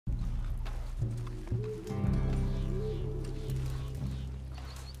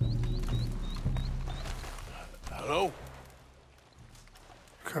Hello?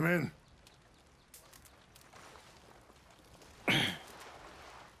 Come in.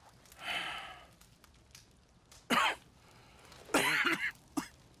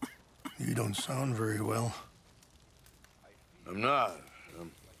 You don't sound very well. I'm not.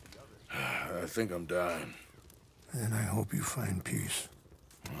 I think I'm dying. And I hope you find peace.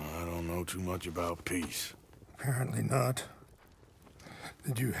 I don't know too much about peace. Apparently not.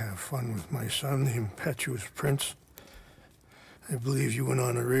 Did you have fun with my son, the impetuous prince? I believe you went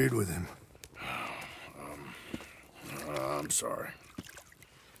on a raid with him. I'm sorry.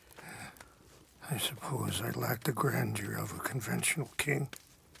 I suppose I lack the grandeur of a conventional king.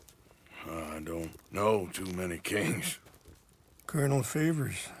 I don't know too many kings. Colonel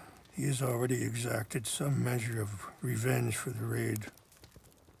Favors, he has already exacted some measure of revenge for the raid.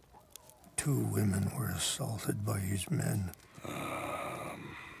 2 women were assaulted by his men.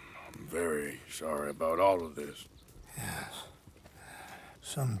 I'm very sorry about all of this. Yes.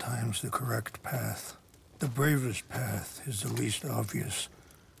 Sometimes the correct path, the bravest path, is the least obvious,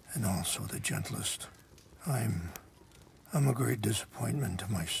 and also the gentlest. I'm a great disappointment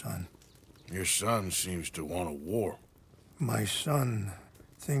to my son. Your son seems to want a war. My son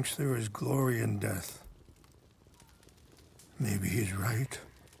thinks there is glory in death. Maybe he's right,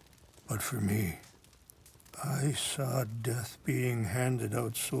 but for me, I saw death being handed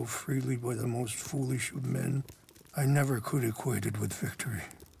out so freely by the most foolish of men, I never could equate it with victory.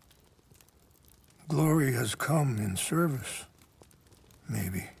 Glory has come in service.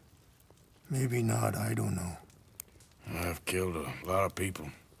 Maybe. Maybe not, I don't know. I've killed a lot of people.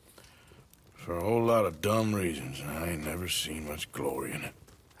 For a whole lot of dumb reasons, and I ain't never seen much glory in it.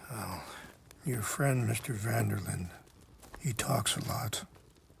 Well, your friend, Mr. Vanderlyn, he talks a lot.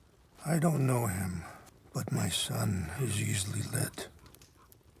 I don't know him, but my son is easily led.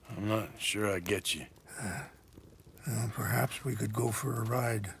 I'm not sure I get you. Well, perhaps we could go for a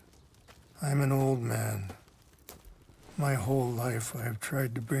ride. I'm an old man. My whole life I've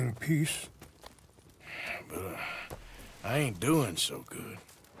tried to bring peace. But I ain't doing so good.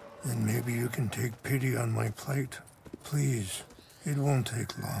 Then maybe you can take pity on my plight. Please, it won't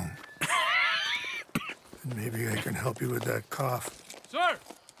take long. And maybe I can help you with that cough. Sir!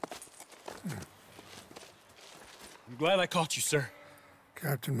 I'm glad I caught you, sir.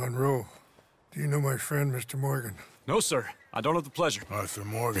 Captain Monroe, do you know my friend, Mr. Morgan? No, sir. I don't have the pleasure. Arthur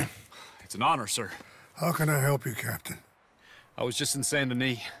Morgan. It's an honor, sir. How can I help you, Captain? I was just in Saint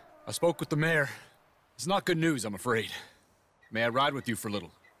Denis. I spoke with the mayor. It's not good news, I'm afraid. May I ride with you for a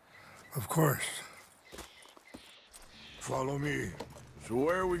little? Of course. Follow me. So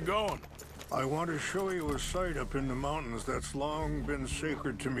where are we going? I want to show you a site up in the mountains that's long been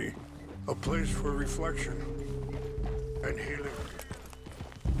sacred to me. A place for reflection and healing.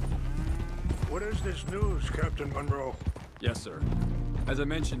 What is this news, Captain Monroe? Yes, sir. As I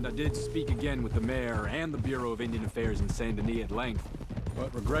mentioned, I did speak again with the mayor and the Bureau of Indian Affairs in Saint Denis at length.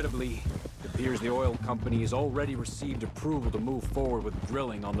 But regrettably, it appears the oil company has already received approval to move forward with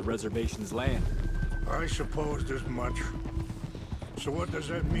drilling on the reservation's land. I supposed as much. So what does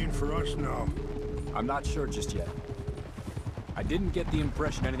that mean for us now? I'm not sure just yet. I didn't get the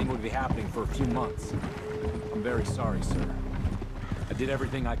impression anything would be happening for a few months. I'm very sorry, sir. I did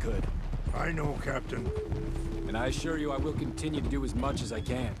everything I could. I know, Captain. And I assure you I will continue to do as much as I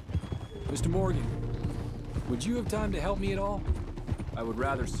can. Mr. Morgan, would you have time to help me at all? I would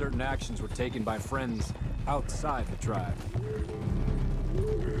rather certain actions were taken by friends outside the tribe.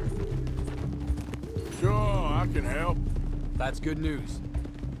 Sure, I can help. That's good news.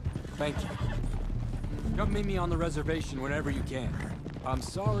 Thank you. Come meet me on the reservation whenever you can. I'm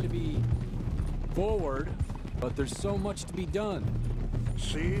sorry to be forward, but there's so much to be done.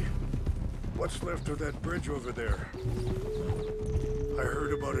 See? What's left of that bridge over there? I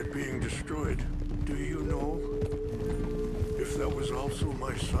heard about it being destroyed. Do you know if that was also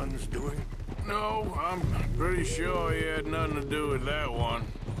my son's doing? No, I'm pretty sure he had nothing to do with that one.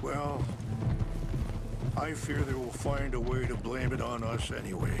 Well, I fear they will find a way to blame it on us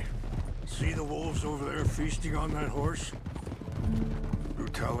anyway. See the wolves over there feasting on that horse?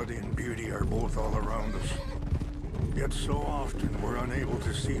 Brutality and beauty are both all around us. Yet so often we're unable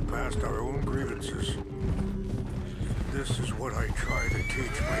to see past our own grievances. This is what I try to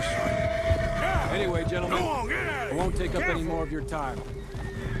teach my son. Anyway, gentlemen, Go on, get at it. I won't take up any more of your time.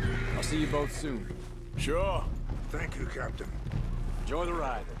 I'll see you both soon. Sure. Thank you, Captain. Enjoy the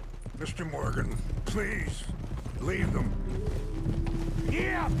ride. Mr. Morgan, please, leave them.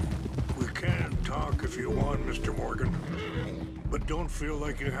 Yeah! We can talk if you want, Mr. Morgan. But don't feel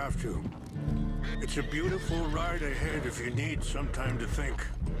like you have to. It's a beautiful ride ahead if you need some time to think.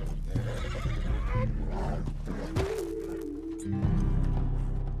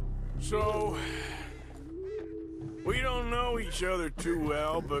 So, we don't know each other too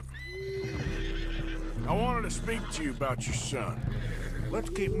well, but I wanted to speak to you about your son. Let's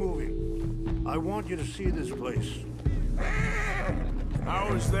keep moving. I want you to see this place. I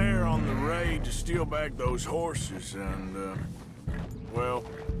was there on the raid to steal back those horses, and, well,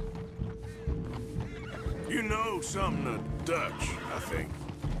 you know something of Dutch, I think.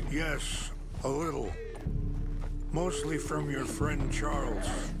 Yes, a little. Mostly from your friend Charles.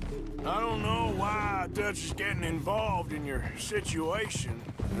 I don't know why Dutch is getting involved in your situation,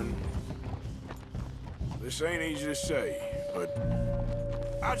 and this ain't easy to say, but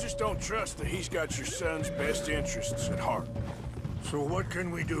I just don't trust that he's got your son's best interests at heart. So what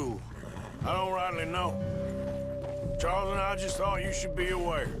can we do? I don't rightly know. Charles and I just thought you should be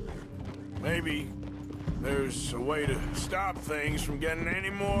aware. Maybe there's a way to stop things from getting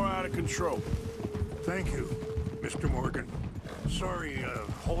any more out of control. Thank you, Mr. Morgan. Sorry,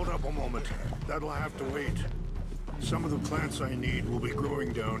 hold up a moment. That'll have to wait. Some of the plants I need will be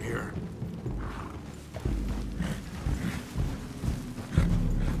growing down here.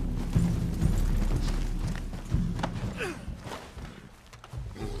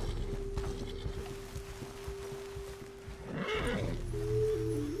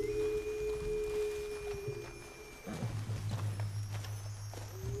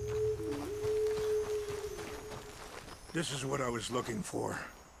 This is what I was looking for.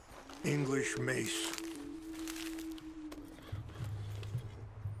 English mace.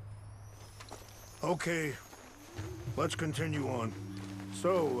 Okay, let's continue on.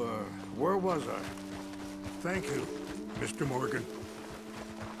 So, where was I? Thank you, Mr. Morgan.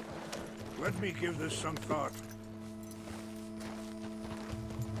 Let me give this some thought.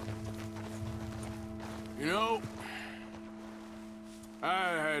 You know,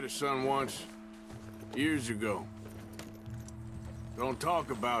 I had a son once, years ago. Don't talk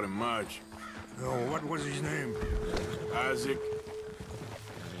about him much. Oh, what was his name? Isaac.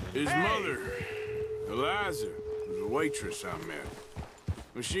 His mother, Eliza, was a waitress I met.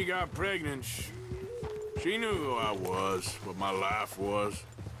 When she got pregnant, she knew who I was, what my life was.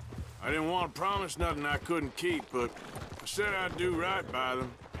 I didn't want to promise nothing I couldn't keep, but I said I'd do right by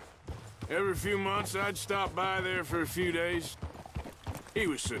them. Every few months, I'd stop by there for a few days. He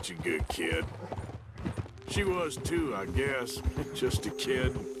was such a good kid. She was too, I guess. Just a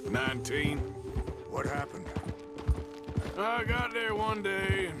kid, 19. What happened? I got there one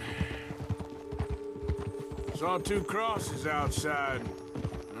day and saw two crosses outside.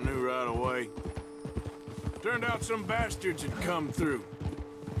 I knew right away. Turned out some bastards had come through.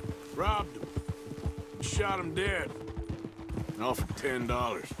 Robbed them. Shot them dead. And offered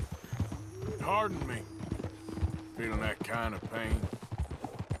 $10. It hardened me, feeling that kind of pain.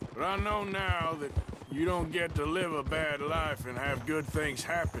 But I know now that you don't get to live a bad life and have good things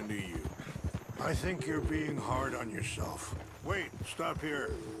happen to you. I think you're being hard on yourself. Wait, stop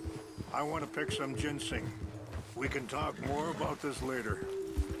here. I want to pick some ginseng. We can talk more about this later.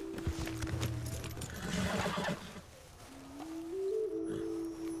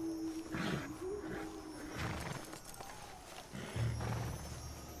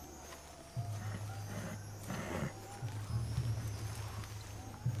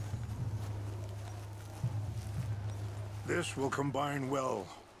 This will combine well.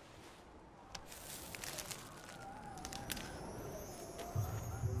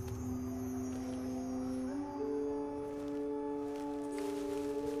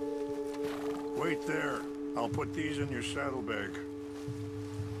 Wait there. I'll put these in your saddlebag.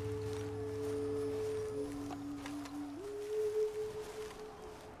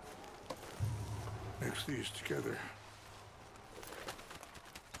 Mix these together.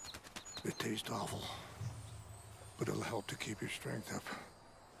 They taste awful, but it'll help to keep your strength up.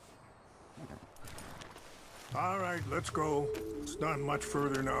 All right, let's go. It's not much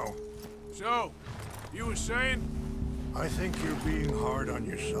further now. So, you were saying? I think you're being hard on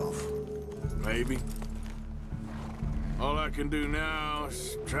yourself. Maybe. All I can do now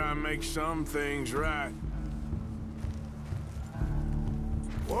is try and make some things right.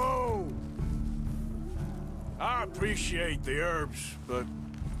 Whoa! I appreciate the herbs, but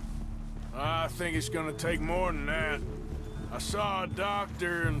I think it's gonna take more than that. I saw a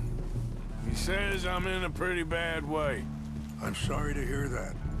doctor and he says I'm in a pretty bad way. I'm sorry to hear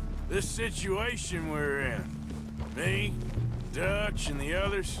that. This situation we're in, me, Dutch, and the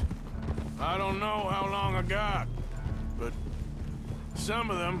others, I don't know how long I got, but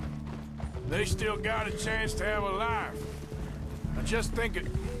some of them, they still got a chance to have a life. I just think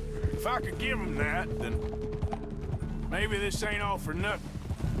if I could give them that, then maybe this ain't all for nothing.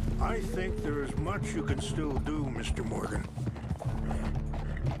 I think there is much you can still do, Mr. Morgan.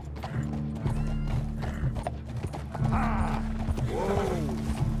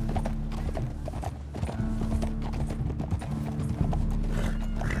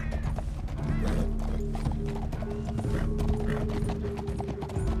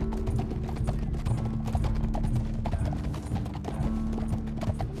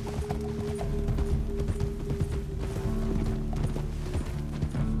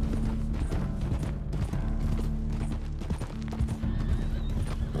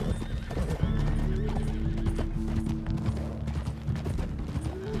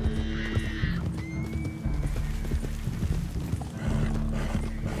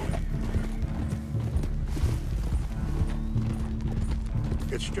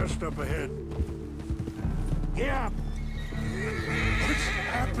 It's just up ahead. Yeah. What's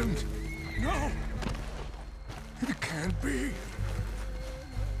happened? No. It can't be.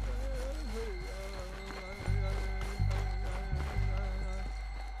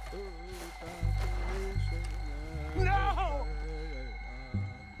 No!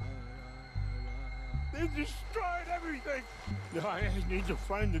 They destroyed everything. I need to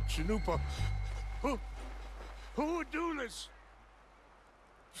find the Chanupa. Who would do this?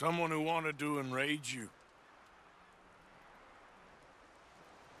 Someone who wanted to enrage you.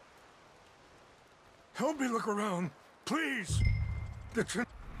 Help me look around, please. The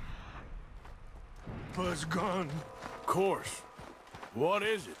Chanupa's gone. Of course. What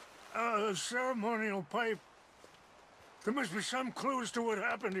is it? A ceremonial pipe. There must be some clues to what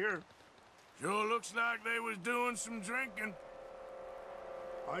happened here. Sure looks like they was doing some drinking.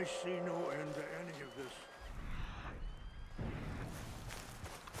 I see no end to any of this.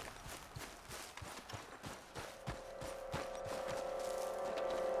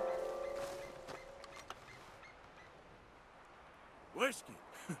 Whiskey.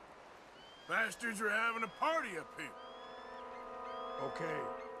 Bastards are having a party up here. Okay.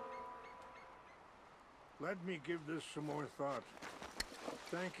 Let me give this some more thought.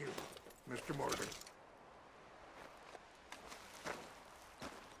 Thank you, Mr. Morgan.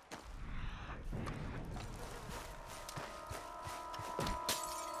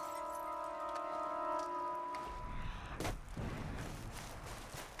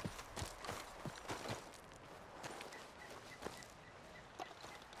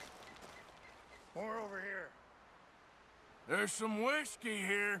 More over here. There's some whiskey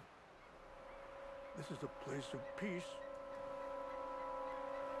here. This is a place of peace.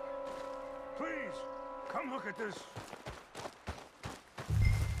 Please, come look at this.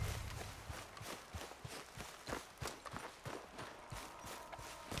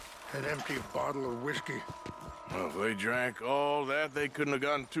 An empty bottle of whiskey. Well, if they drank all that, they couldn't have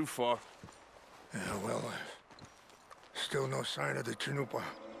gotten too far. Yeah, well, still no sign of the Chanupa.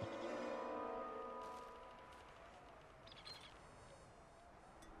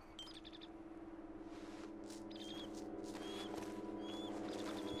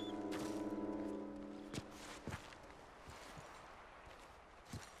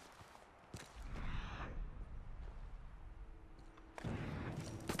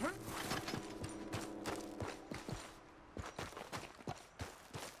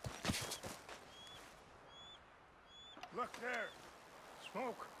 Look there.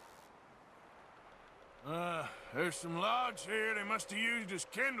 Smoke. There's some logs here they must have used as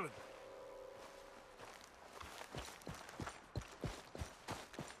kindling.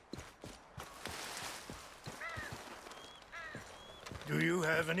 Do you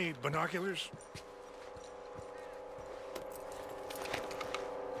have any binoculars?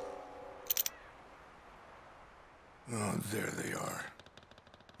 Oh, there they are.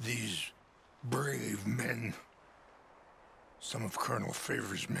 These brave men. Some of Colonel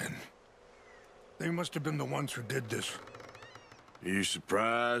Favor's men. They must have been the ones who did this. Are you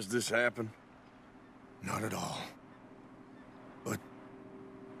surprised this happened? Not at all. But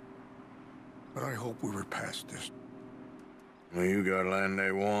I hope we were past this. Well, you got land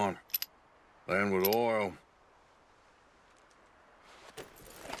they want. Land with oil.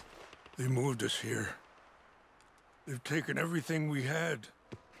 They moved us here. They've taken everything we had.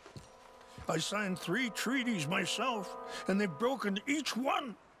 I signed 3 treaties myself, and they've broken each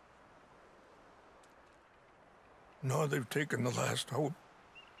one. Now they've taken the last hope.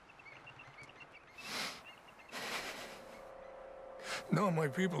 Now my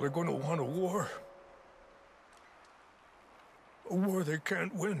people are going to want a war. A war they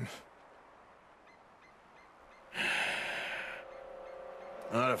can't win.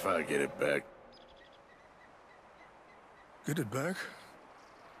 Not if I get it back. Get it back?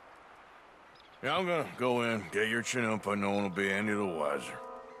 Yeah, I'm gonna go in, get your Chanupa, no one will be any the wiser.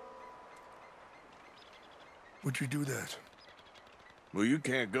 Would you do that? Well, you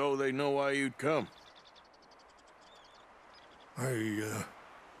can't go, they know why you'd come. I,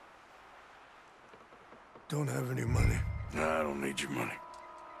 don't have any money. No, I don't need your money.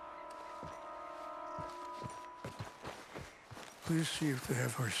 Please see if they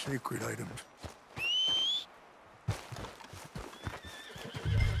have our sacred items.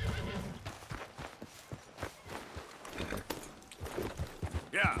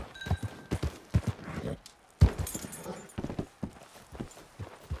 Yeah.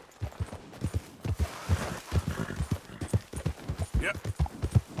 Yep.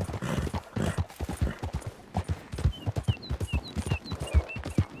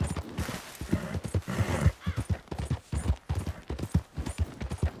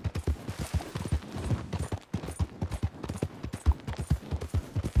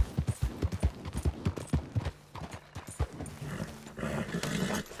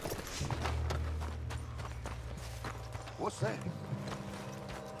 that?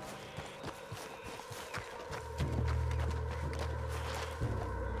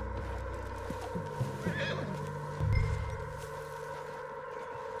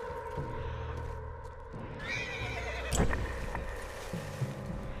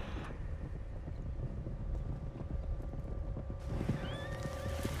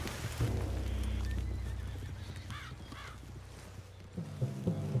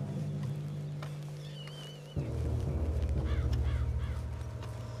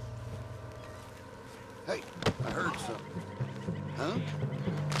 Hey, I heard something. Huh?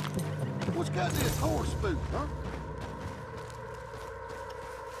 What's got this horse spook, huh?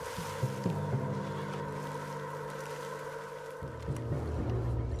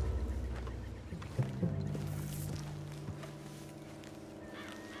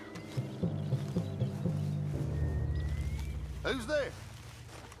 Who's there?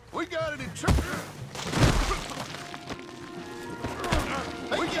 We got an intruder!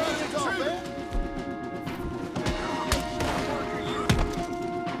 We got an intruder!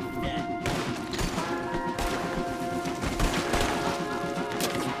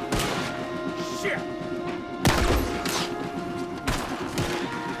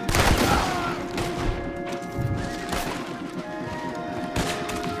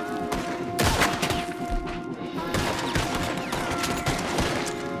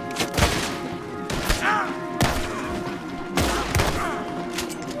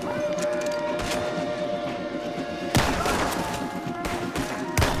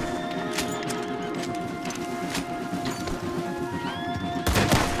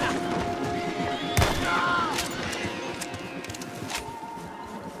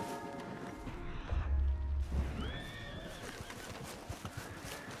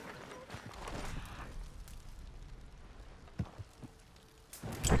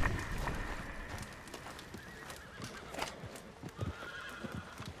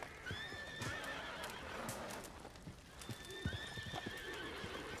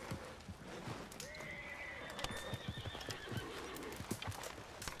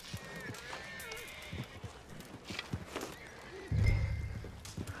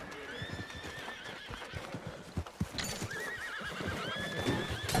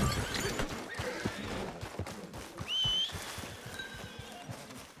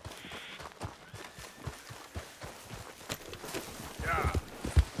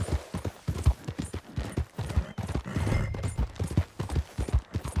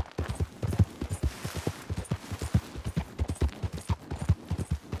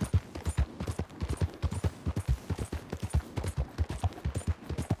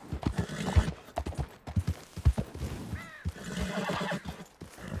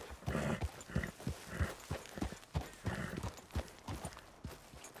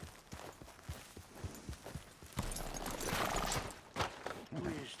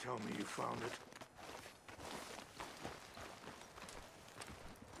 Tell me you found it.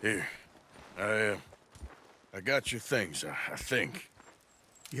 Here. I got your things, I think.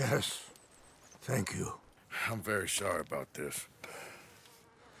 Yes. Thank you. I'm very sorry about this.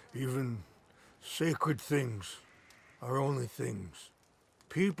 Even sacred things are only things.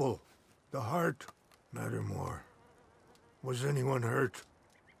 People, the heart, matter more. Was anyone hurt?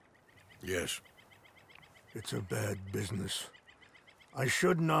 Yes. It's a bad business. I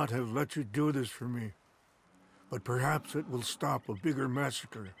should not have let you do this for me. But perhaps it will stop a bigger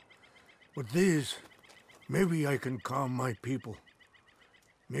massacre. With these, maybe I can calm my people.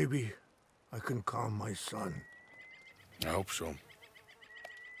 Maybe I can calm my son. I hope so.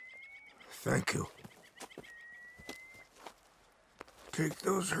 Thank you. Take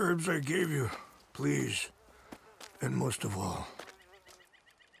those herbs I gave you, please. And most of all,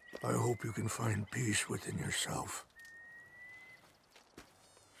 I hope you can find peace within yourself.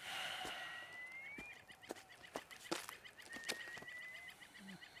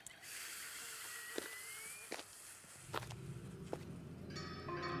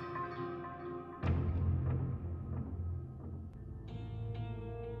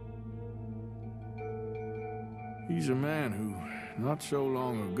 He's a man who, not so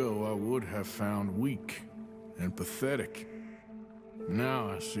long ago, I would have found weak and pathetic. Now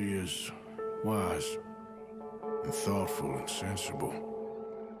I see as wise and thoughtful and sensible.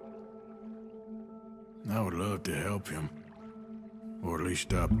 I would love to help him, or at least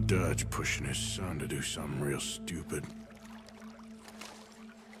stop Dutch pushing his son to do something real stupid.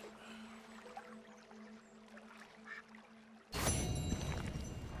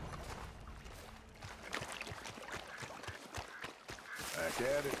 Back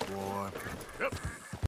at it, boy. Yep.